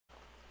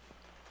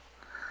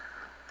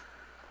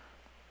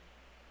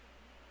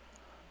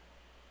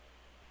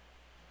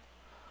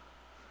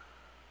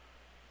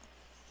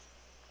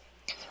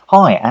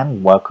Hi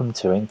and welcome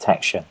to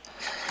Intection.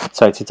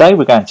 So today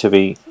we're going to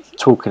be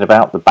talking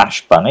about the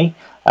BashBunny.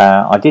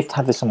 I did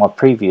have this on my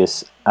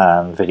previous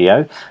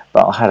video,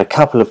 but I had a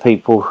couple of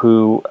people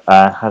who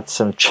had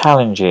some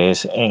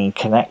challenges in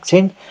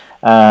connecting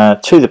to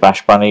the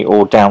BashBunny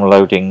or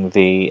downloading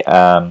the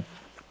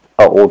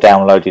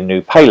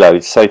new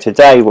payloads. So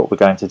today what we're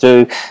going to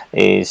do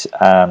is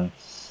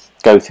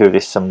go through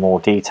this some more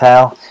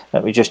detail.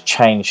 Let me just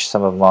change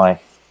some of my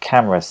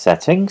camera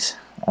settings.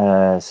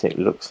 So it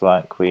looks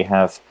like we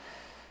have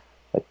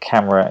the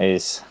camera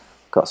is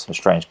got some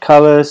strange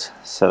colors,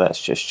 so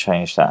let's just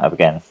change that up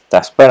again.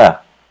 That's better.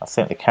 I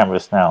think the camera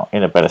is now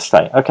in a better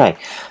state. Okay,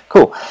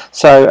 cool.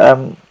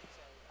 So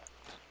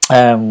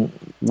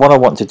what I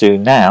want to do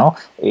now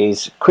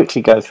is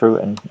quickly go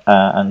through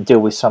and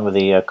deal with some of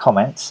the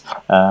comments.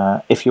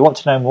 If you want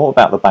to know more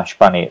about the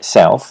BashBunny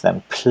itself,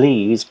 then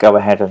please go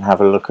ahead and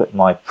have a look at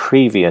my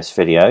previous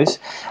videos,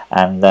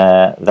 and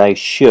they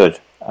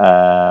should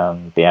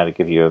be able to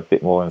give you a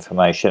bit more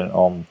information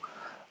on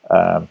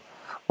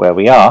where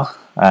we are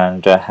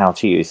and how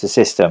to use the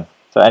system.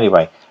 So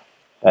anyway,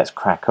 let's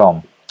crack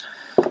on.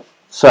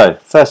 So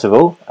first of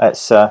all,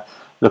 let's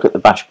look at the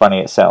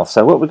BashBunny itself.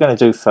 So what we're going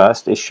to do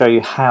first is show you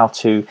how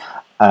to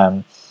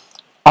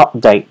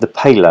update the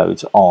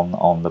payloads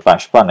on the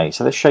BashBunny.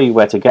 So let's show you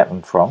where to get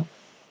them from.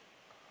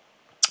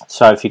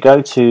 So if you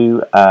go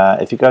to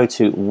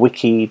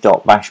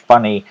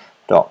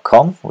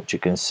wiki.bashbunny.com, which you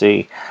can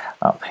see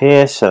up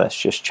here, so let's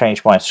just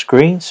change my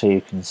screen so you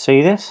can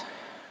see this.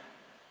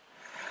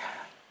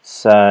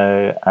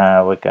 So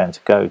we're going to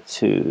go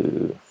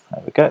to,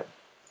 there we go.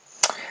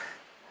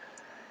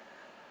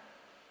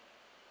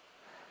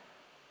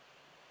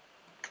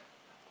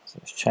 So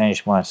let's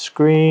change my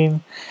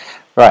screen.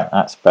 Right,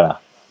 that's better.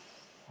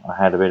 I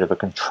had a bit of a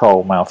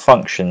control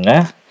malfunction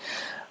there.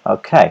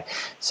 Okay,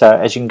 so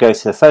as you can go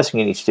to, the first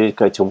thing you need to do is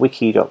go to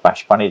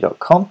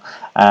wiki.bashbunny.com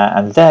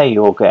and there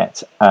you'll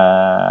get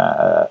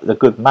the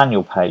good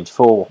manual page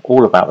for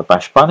all about the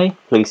BashBunny.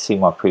 Please see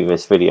my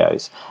previous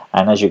videos.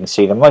 And as you can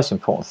see, the most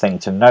important thing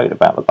to note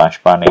about the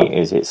BashBunny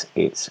is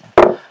its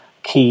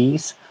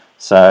keys.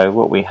 So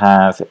what we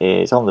have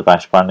is on the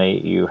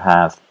BashBunny you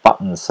have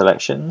button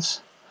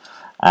selections,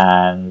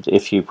 and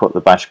if you put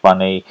the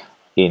BashBunny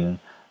in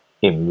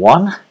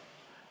one,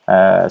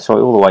 so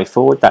all the way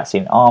forward, that's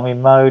in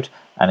arming mode,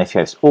 and if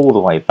it's all the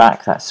way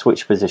back, that's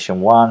switch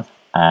position 1,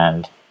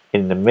 and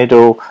in the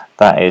middle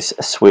that is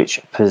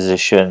switch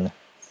position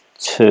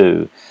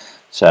 2.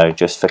 So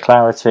just for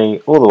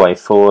clarity, all the way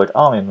forward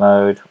arming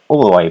mode,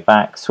 all the way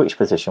back switch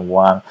position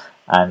 1,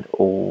 and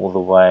all the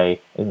way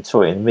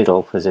into in the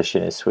middle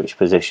position is switch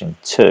position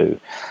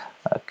 2.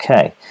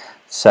 Okay,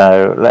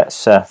 so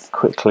let's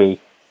quickly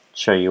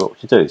show you what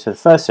to do. So the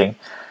first thing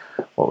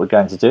what we're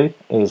going to do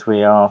is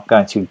we are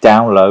going to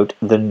download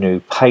the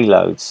new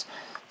payloads.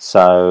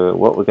 So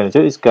what we're going to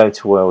do is go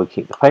to where we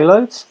keep the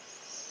payloads.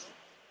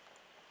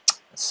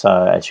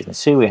 So as you can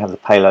see, we have the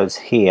payloads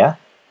here.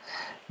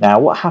 Now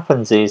what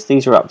happens is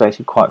these are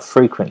updated quite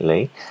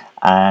frequently,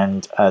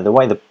 and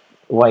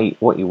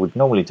what you would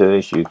normally do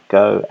is you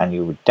go and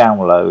you would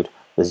download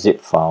the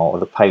zip file of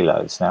the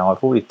payloads. Now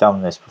I've already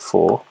done this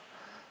before,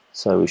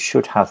 so we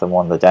should have them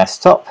on the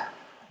desktop.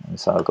 And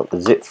so I've got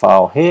the zip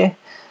file here,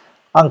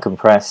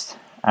 uncompressed,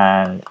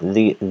 and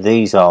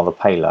these are the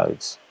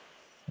payloads.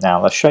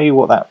 Now I'll show you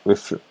what that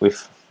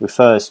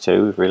refers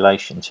to with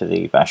relation to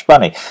the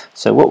BashBunny.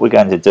 So what we're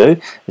going to do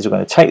is we're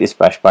going to take this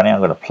BashBunny, I'm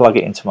going to plug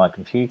it into my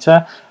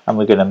computer, and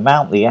we're going to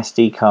mount the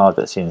SD card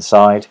that's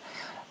inside,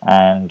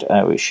 and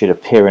which should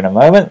appear in a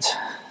moment.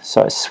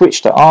 So it's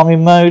switched to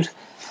arming mode,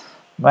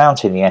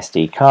 mounting the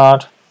SD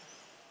card,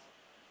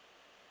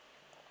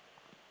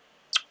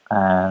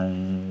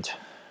 and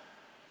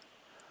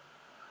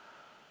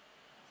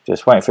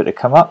just waiting for it to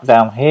come up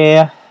down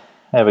here.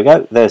 There we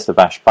go, there's the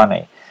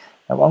BashBunny.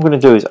 Now what I'm going to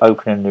do is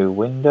open a new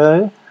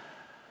window.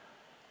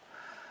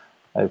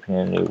 Opening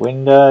a new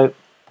window,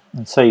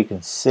 and so you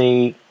can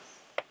see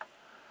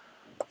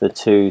the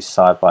two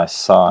side by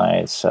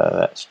side. So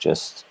let's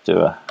just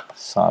do a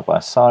side by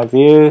side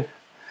view.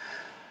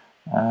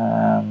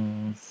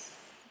 I'm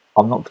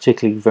not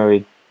particularly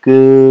very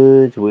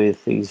good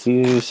with these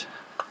views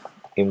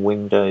in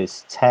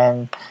Windows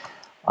 10.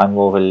 I'm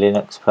more of a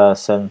Linux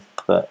person,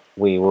 but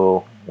we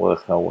will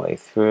work our way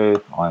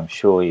through. I'm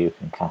sure you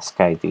can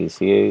cascade these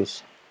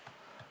views.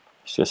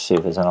 Let's just see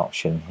if there's an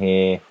option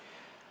here.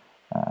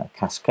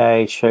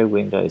 Cascade, show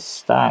windows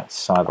stacked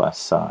side by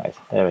side.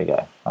 There we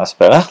go, that's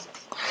better.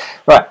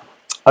 Right,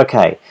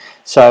 okay,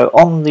 so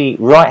on the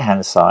right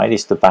hand side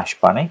is the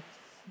BashBunny.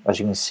 As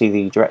you can see,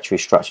 the directory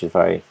structure is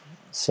very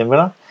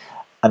similar,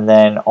 and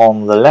then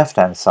on the left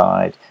hand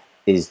side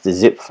is the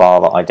zip file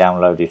that I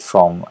downloaded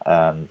from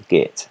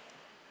Git.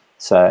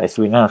 So if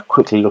we now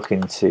quickly look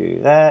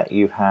into there,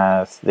 you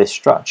have this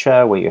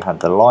structure where you have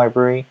the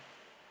library,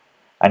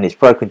 and it's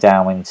broken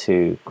down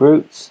into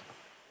groups.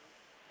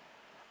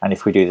 And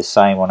if we do the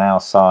same on our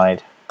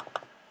side,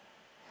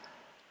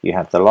 you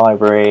have the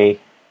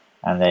library,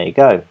 and there you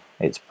go,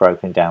 it's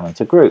broken down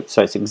into groups.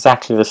 So it's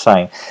exactly the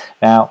same.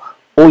 Now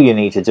all you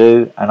need to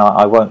do, and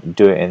I won't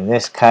do it in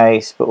this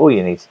case, but all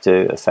you need to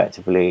do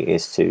effectively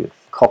is to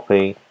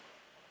copy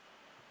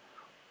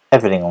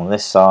everything on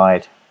this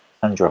side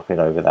and drop it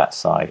over that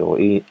side, or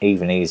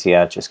even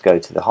easier, just go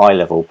to the high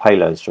level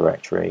payloads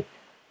directory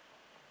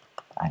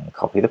and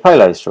copy the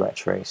payloads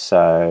directory.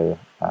 So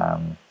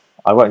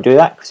I won't do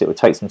that because it would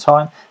take some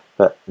time,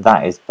 but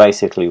that is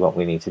basically what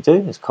we need to do,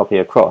 is copy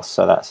across.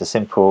 So that's a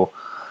simple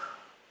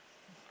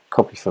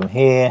copy from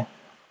here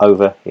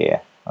over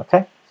here.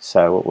 Okay,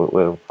 so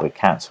we'll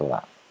cancel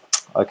that.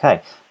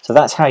 Okay, so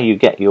that's how you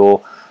get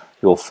your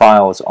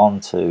files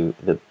onto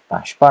the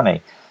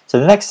BashBunny. So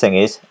the next thing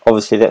is,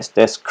 obviously,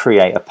 let's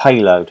create a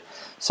payload.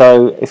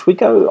 So if we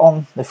go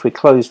on, if we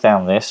close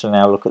down this and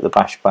now look at the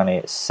BashBunny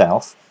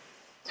itself,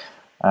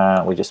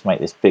 we just make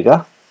this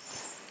bigger.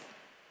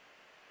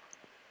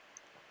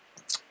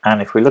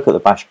 And if we look at the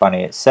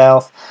BashBunny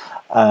itself,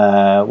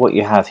 what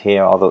you have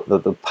here are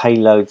the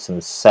payloads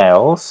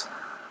themselves.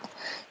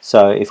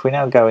 So if we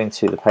now go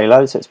into the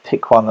payloads, let's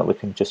pick one that we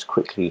can just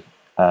quickly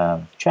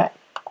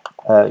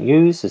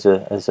use as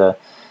a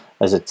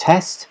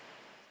test.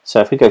 So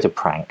if we go to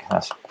prank,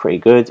 that's pretty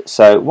good.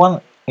 So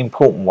one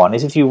important one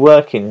is, if you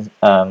work in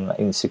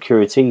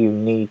security, you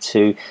need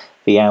to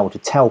be able to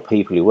tell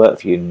people who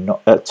work for you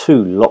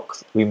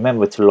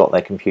remember to lock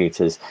their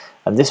computers.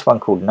 And this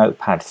one called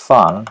Notepad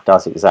Fun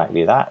does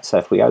exactly that. So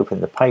if we open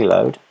the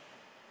payload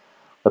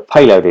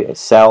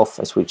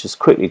itself, as we just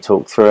quickly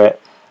talk through it,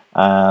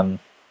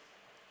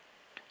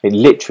 it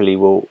literally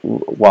will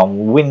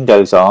run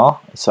Windows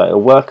R, so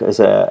it'll work as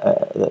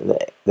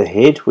the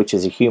HID, which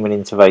is a human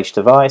interface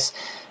device.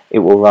 It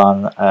will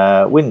run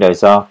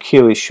Windows R.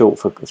 Q is short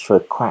for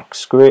crack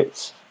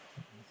scripts,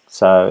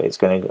 so it's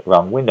going to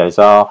run Windows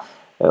R.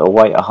 It'll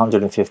wait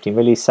 150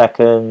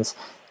 milliseconds.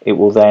 It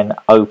will then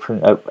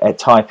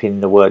type in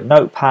the word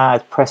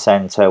Notepad, press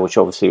enter, which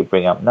obviously will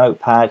bring up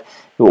Notepad.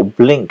 It will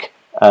blink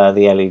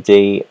the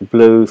LED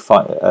blue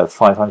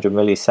 500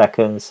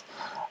 milliseconds.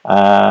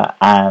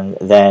 And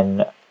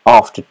then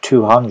after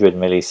 200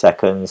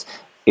 milliseconds,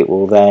 it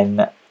will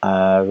then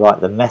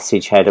write the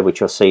message header, which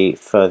you'll see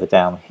further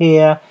down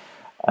here.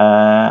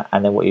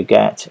 And then what you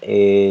get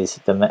is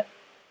it's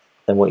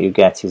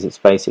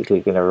basically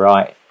going to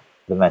write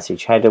the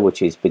message header,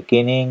 which is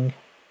beginning,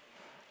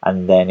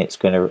 and then it's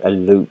going to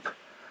loop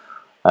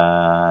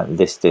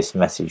this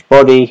message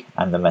body,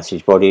 and the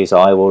message body is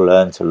I will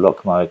learn to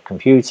lock my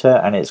computer,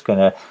 and it's going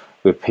to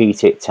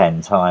repeat it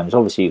 10 times.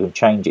 Obviously you can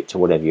change it to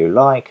whatever you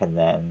like, and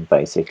then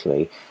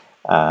basically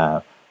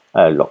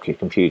lock your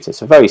computer.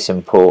 So very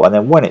simple, and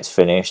then when it's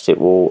finished it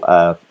will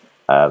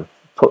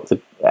put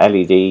the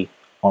LED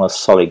on a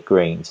solid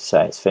green to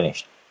say it's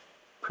finished.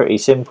 Pretty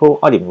simple.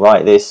 I didn't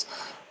write this,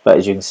 but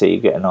as you can see, you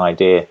get an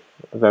idea.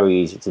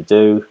 Very easy to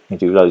do. You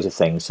do loads of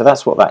things. So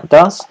that's what that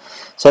does.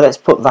 So let's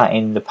put that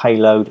in the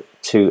payload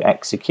to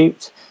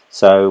execute.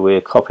 So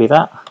we'll copy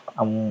that,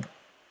 and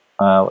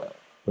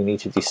we need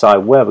to decide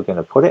where we're going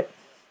to put it.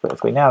 But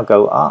if we now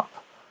go up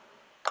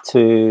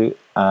to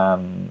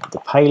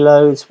the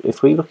payloads,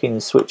 if we look in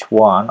switch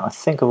 1, I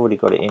think I've already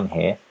got it in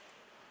here.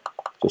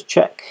 Just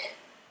check.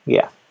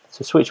 Yeah,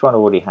 so switch 1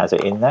 already has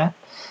it in there.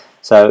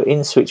 So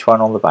in switch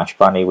 1 on the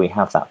BashBunny, we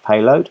have that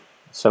payload.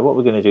 So what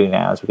we're going to do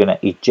now is we're going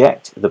to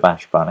eject the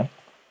BashBunny,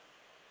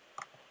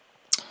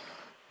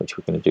 which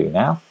we're going to do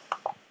now.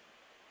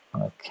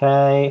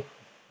 Okay,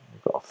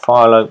 we've got a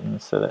file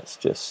open, so let's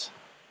just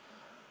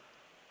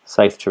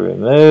safe to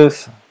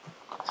remove.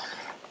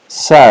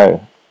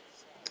 So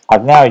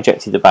I've now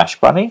ejected the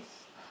BashBunny.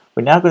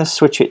 We're now going to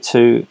switch it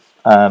to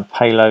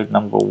payload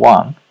number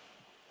 1.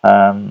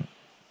 So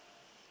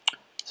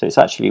it's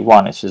actually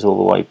 1, it's just all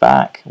the way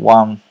back.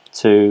 1,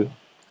 2,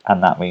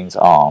 and that means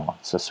ARM.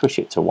 So switch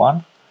it to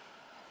 1.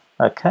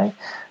 Okay,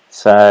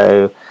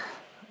 so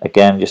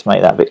again, just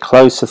make that a bit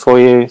closer for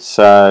you.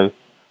 So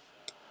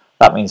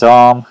that means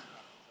ARM.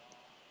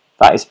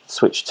 That is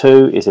switch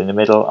 2 is in the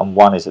middle, and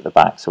 1 is at the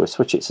back. So we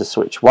switch it to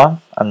switch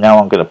 1, and now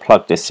I'm going to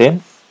plug this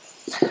in.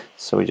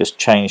 So we just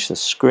change the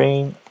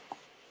screen.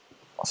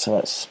 So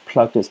let's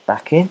plug this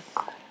back in.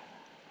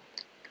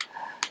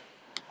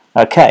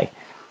 Okay,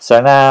 so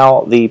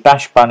now the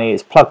BashBunny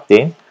is plugged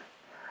in,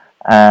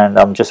 and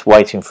I'm just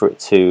waiting for it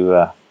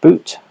to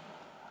boot.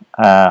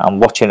 I'm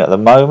watching at the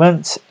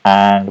moment,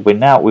 and we've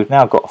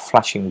now got a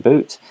flashing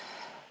boot.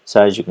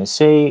 So as you can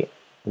see,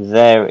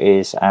 there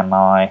is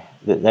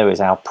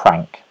our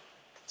prank.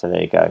 So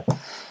there you go.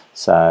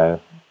 So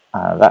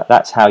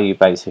that's how you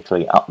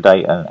basically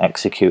update and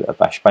execute a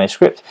BashBunny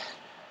script.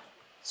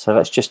 So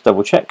let's just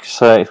double check.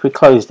 So if we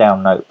close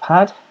down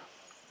Notepad,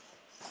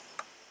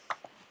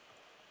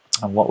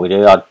 and what we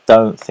do, I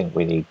don't think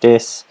we need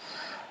this.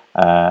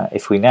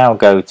 If we now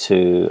go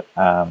to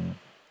our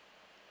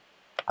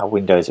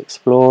Windows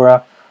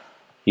Explorer,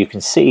 you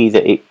can see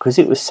that because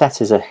it was set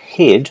as a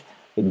HID,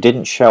 it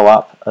didn't show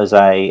up as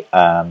a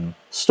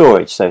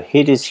storage. So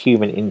HID is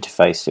human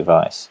interface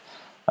device.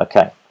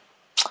 Okay,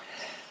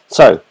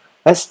 so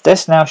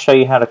let's now show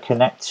you how to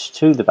connect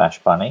to the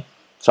BashBunny.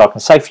 so I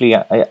can safely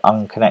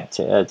unconnect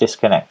it,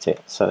 disconnect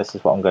it. So this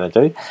is what I'm going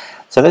to do.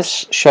 So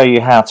let's show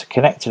you how to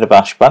connect to the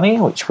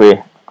BashBunny, which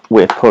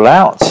we'll pull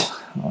out.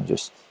 I'll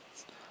just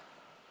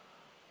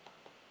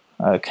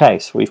okay,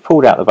 so we've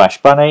pulled out the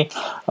BashBunny,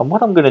 and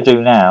what I'm going to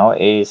do now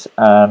is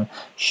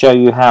show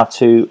you how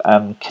to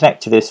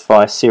connect to this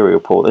via serial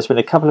port. There's been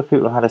a couple of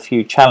people who had a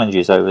few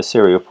challenges over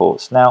serial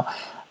ports. Now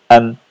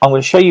I'm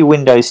going to show you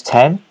Windows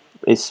 10.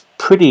 It's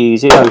pretty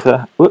easy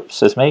over, whoops,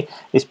 that's me.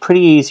 It's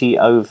pretty easy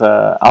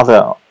over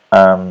other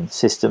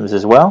systems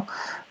as well,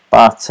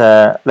 but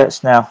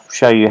let's now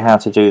show you how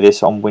to do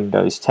this on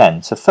Windows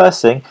 10. So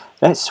first thing,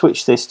 let's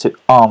switch this to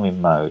arming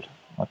mode.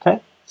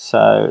 Okay,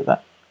 so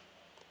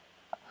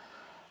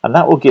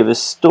that will give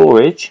us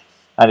storage,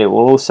 and it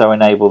will also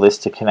enable this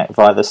to connect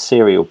via the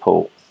serial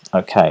port.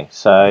 Okay,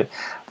 so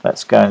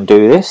let's go and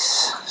do this.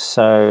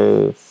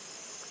 So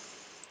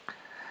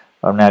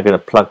I'm now going to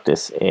plug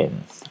this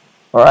in.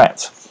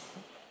 Alright,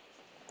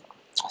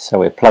 so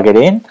we plug it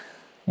in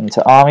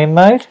into arming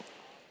mode.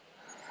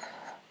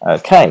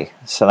 Okay,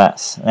 so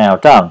that's now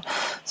done.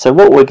 So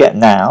what we'll get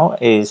now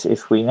is,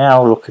 if we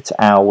now look at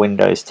our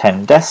Windows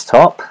 10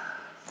 desktop,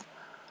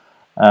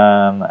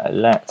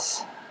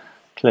 let's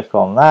click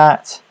on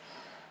that,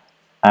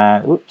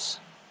 and whoops,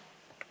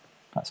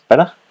 that's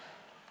better.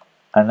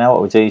 And now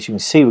what we'll do is, you can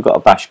see we've got a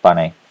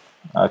BashBunny.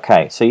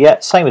 Okay, so yeah,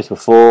 same as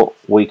before,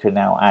 we can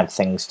now add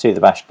things to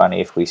the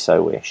BashBunny if we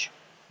so wish.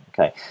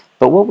 Okay,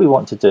 but what we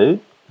want to do,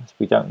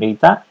 we don't need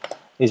that,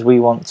 is we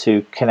want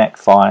to connect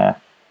via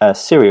a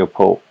serial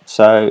port.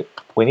 So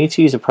we need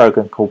to use a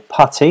program called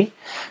Putty.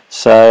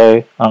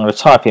 So I'm going to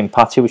type in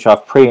Putty, which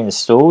I've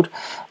pre-installed.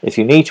 If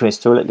you need to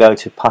install it, go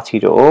to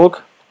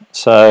putty.org.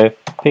 So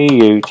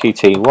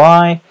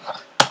P-U-T-T-Y,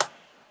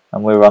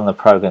 and we run the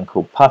program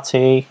called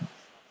Putty.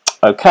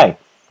 Okay,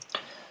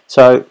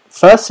 so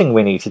first thing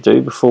we need to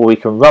do before we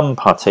can run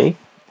Putty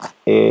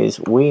is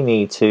we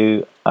need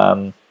to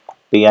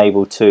be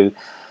able to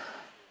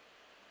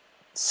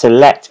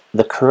select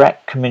the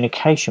correct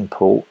communication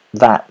port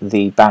that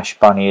the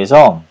BashBunny is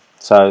on.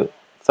 So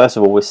first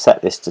of all, we'll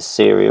set this to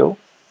serial.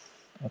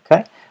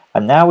 Okay,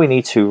 and now we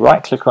need to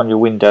right click on your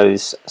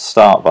Windows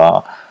start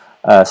bar,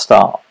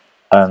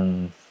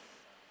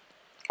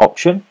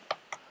 option,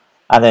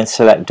 and then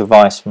select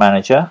device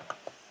manager,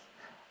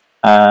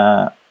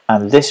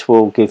 and this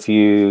will give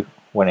you,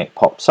 when it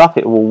pops up,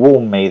 it will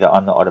warn me that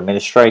I'm not an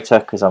administrator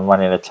because I'm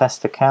running a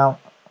test account.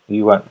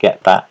 You won't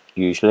get that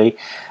usually,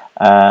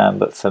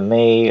 but for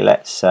me,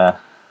 let's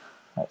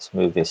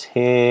move this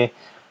here.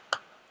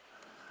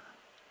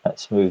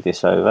 Let's move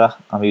this over.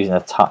 I'm using a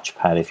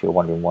touchpad if you're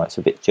wondering why it's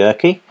a bit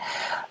jerky.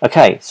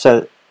 Okay,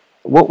 so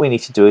what we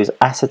need to do is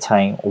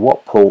ascertain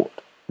what port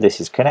this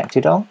is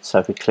connected on. So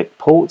if we click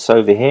ports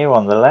over here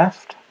on the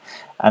left,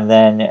 and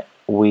then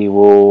we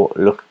will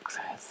look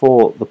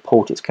for the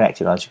port it's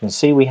connected on. As you can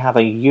see, we have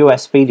a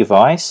USB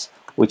device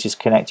which is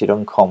connected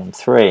on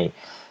COM3.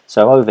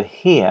 So over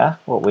here,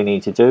 what we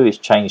need to do is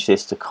change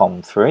this to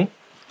COM3.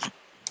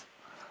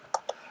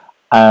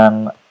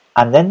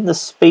 And then the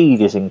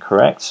speed is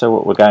incorrect, so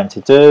what we're going to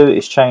do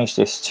is change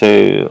this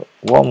to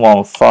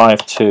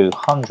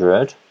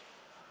 115.200,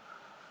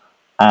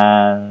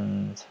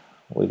 and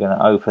we're going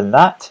to open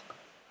that.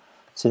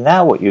 So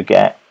now what you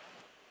get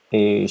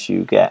is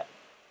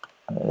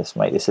let's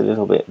make this a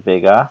little bit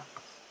bigger.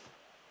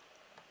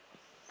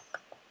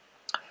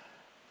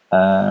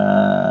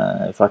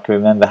 If I can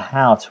remember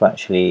how to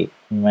actually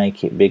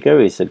make it bigger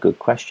is a good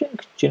question.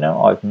 Do you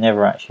know, I've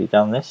never actually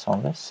done this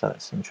on this, so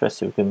that's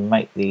interesting. We can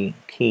make the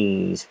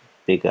keys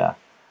bigger.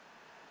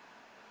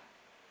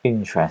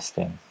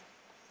 Interesting.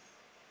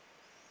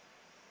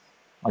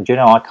 Do you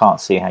know, I can't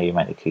see how you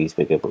make the keys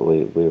bigger, but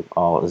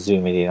I'll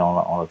zoom it in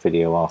on a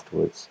video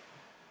afterwards.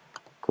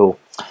 Cool.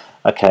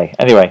 Okay,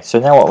 anyway, so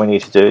now what we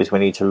need to do is we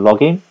need to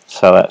log in.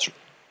 So that's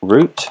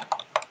root.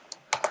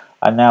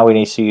 And now we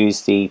need to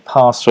use the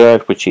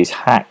password, which is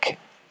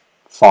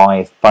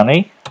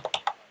hack5bunny.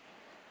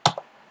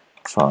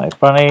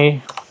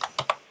 5bunny.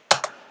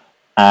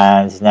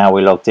 And now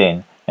we're logged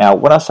in. Now,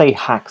 when I say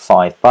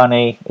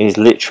hack5bunny, is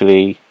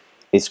literally,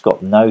 it's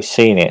got no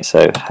C in it.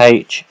 So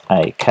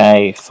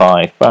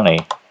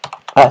HAK5bunny.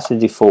 That's the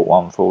default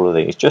one for all of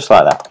these, just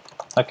like that.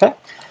 Okay.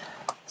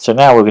 So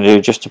now we're going to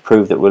do, just to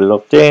prove that we're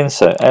logged in.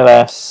 So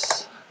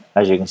ls,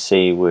 as you can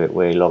see,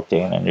 we're logged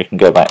in, and you can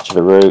go back to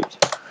the root.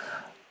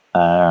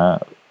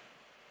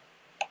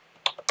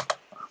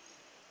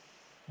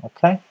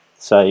 Okay,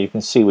 so you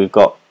can see we've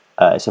got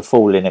it's a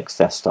full Linux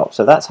desktop.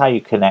 So that's how you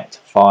connect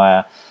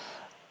via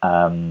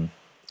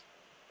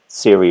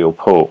serial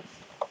port.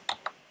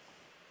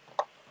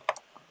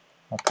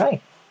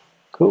 Okay,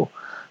 cool.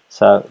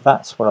 So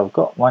that's what I've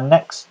got. My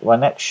next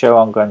show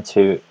I'm going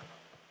to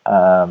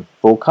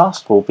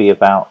broadcast will be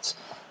about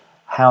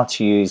how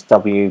to use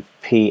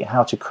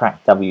how to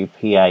crack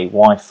WPA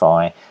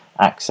Wi-Fi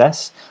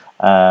access.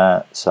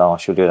 So I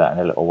shall do that in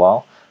a little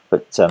while.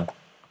 But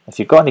if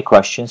you've got any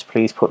questions,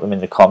 please put them in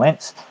the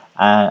comments.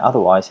 And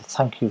otherwise,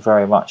 thank you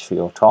very much for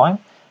your time,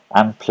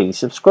 and please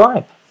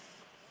subscribe.